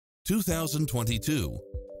2022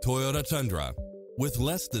 Toyota Tundra. With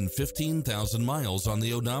less than 15,000 miles on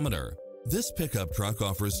the odometer, this pickup truck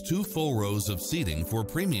offers 2 full rows of seating for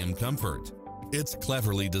premium comfort. It's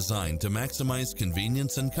cleverly designed to maximize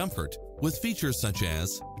convenience and comfort with features such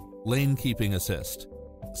as lane keeping assist,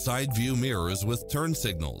 side view mirrors with turn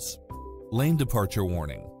signals, lane departure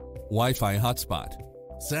warning, Wi-Fi hotspot,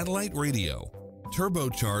 satellite radio,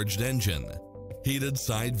 turbocharged engine, heated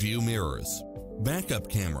side view mirrors, backup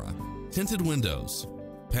camera, tinted windows,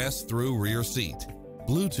 pass-through rear seat,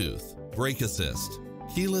 Bluetooth, brake assist,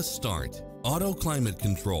 keyless start, auto climate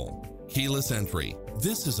control, keyless entry.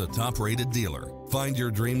 This is a top-rated dealer. Find your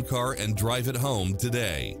dream car and drive it home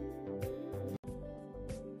today.